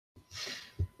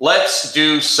Let's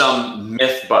do some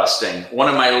myth busting. One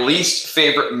of my least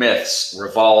favorite myths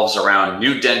revolves around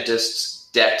new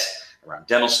dentists, debt, around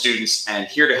dental students, and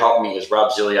here to help me is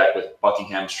Rob Ziliak with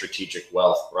Buckingham Strategic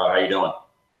Wealth. Rob, how you doing?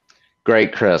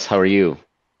 Great, Chris. How are you?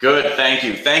 Good, thank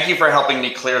you. Thank you for helping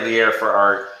me clear the air for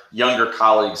our younger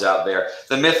colleagues out there.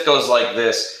 The myth goes like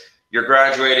this. You're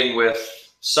graduating with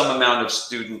some amount of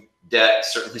student debt.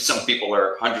 Certainly some people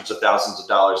are hundreds of thousands of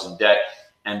dollars in debt.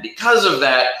 And because of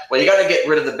that, well, you got to get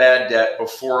rid of the bad debt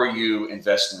before you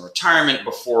invest in retirement,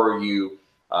 before you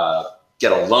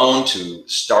get a loan to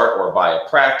start or buy a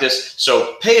practice.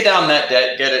 So pay down that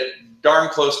debt, get it darn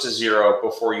close to zero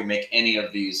before you make any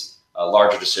of these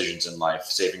larger decisions in life,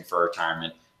 saving for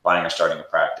retirement, buying or starting a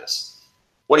practice.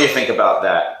 What do you think about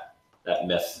that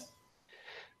myth?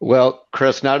 Well,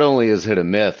 Chris, not only is it a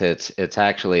myth, it's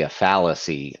actually a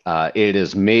fallacy. It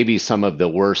is maybe some of the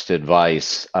worst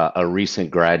advice a recent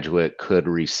graduate could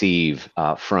receive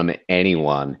from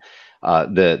anyone.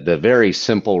 The very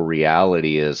simple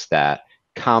reality is that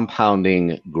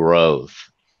compounding growth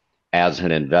as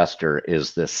an investor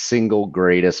is the single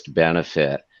greatest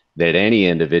benefit that any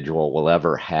individual will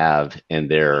ever have in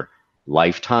their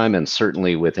lifetime and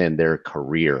certainly within their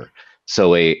career.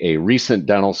 So a recent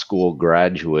dental school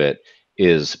graduate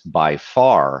is by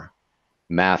far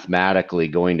mathematically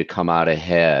going to come out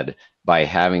ahead by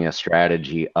having a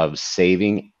strategy of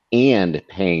saving and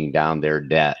paying down their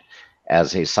debt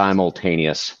as a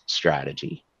simultaneous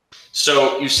strategy.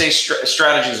 So you say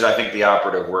strategy is, I think, the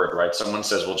operative word, right? Someone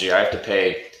says, well, gee, I have to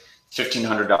pay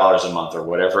 $1,500 a month or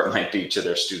whatever it might be to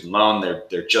their student loan.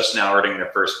 They're just now earning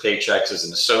their first paychecks as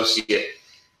an associate.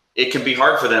 It can be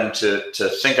hard for them to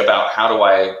think about, how do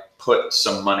I put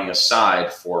some money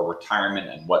aside for retirement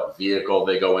and what vehicle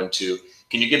they go into.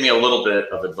 Can you give me a little bit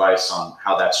of advice on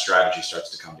how that strategy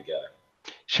starts to come together?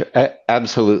 Sure,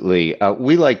 absolutely.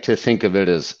 We like to think of it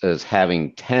as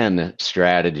having 10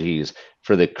 strategies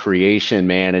for the creation,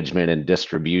 management, and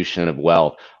distribution of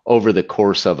wealth over the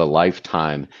course of a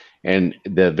lifetime. And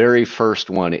the very first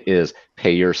one is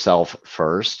pay yourself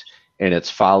first. And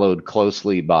it's followed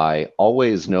closely by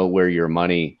always know where your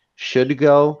money should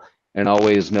go and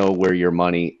always know where your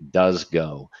money does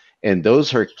go. And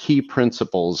those are key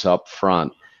principles up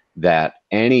front that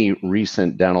any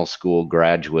recent dental school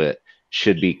graduate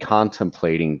should be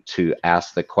contemplating to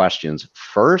ask the questions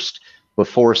first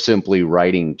before simply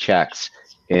writing checks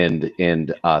and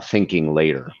thinking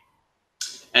later.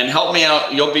 And help me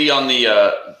out. You'll be on the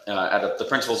at the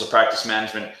Principles of Practice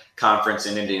Management Conference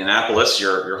in Indianapolis,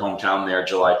 your hometown there,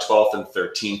 July 12th and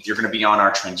 13th. You're going to be on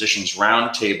our Transitions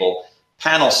Roundtable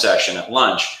panel session at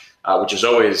lunch, which is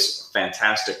always a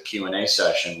fantastic Q&A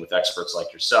session with experts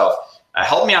like yourself.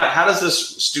 Help me out. How does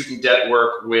this student debt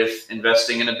work with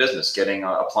investing in a business,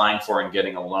 applying for and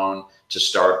getting a loan to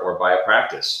start or buy a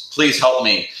practice? Please help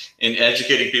me in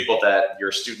educating people that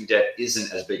your student debt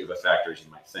isn't as big of a factor as you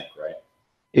might think, right?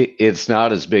 It's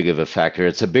not as big of a factor.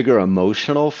 It's a bigger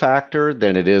emotional factor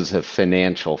than it is a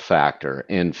financial factor.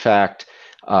 In fact,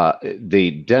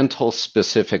 the dental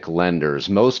specific lenders,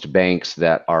 most banks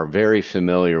that are very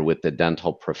familiar with the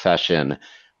dental profession,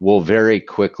 will very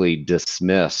quickly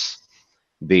dismiss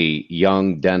the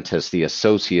young dentist, the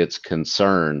associate's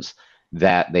concerns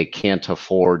that they can't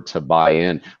afford to buy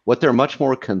in. What they're much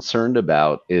more concerned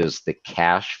about is the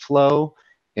cash flow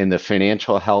and the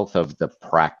financial health of the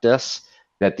practice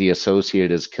that the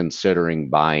associate is considering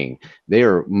buying. They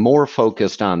are more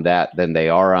focused on that than they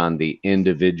are on the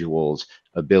individual's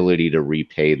ability to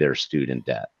repay their student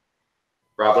debt.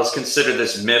 Rob, let's consider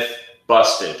this myth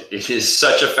busted. It is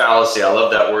such a fallacy. I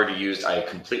love that word you used. I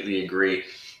completely agree.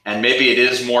 And maybe it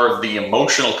is more of the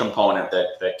emotional component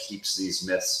that keeps these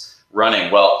myths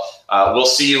running. Well, we'll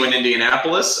see you in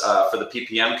Indianapolis for the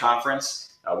PPM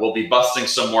conference. We'll be busting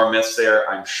some more myths there,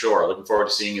 I'm sure. Looking forward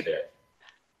to seeing you there.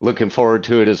 Looking forward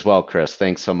to it as well, Chris.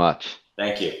 Thanks so much.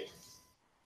 Thank you.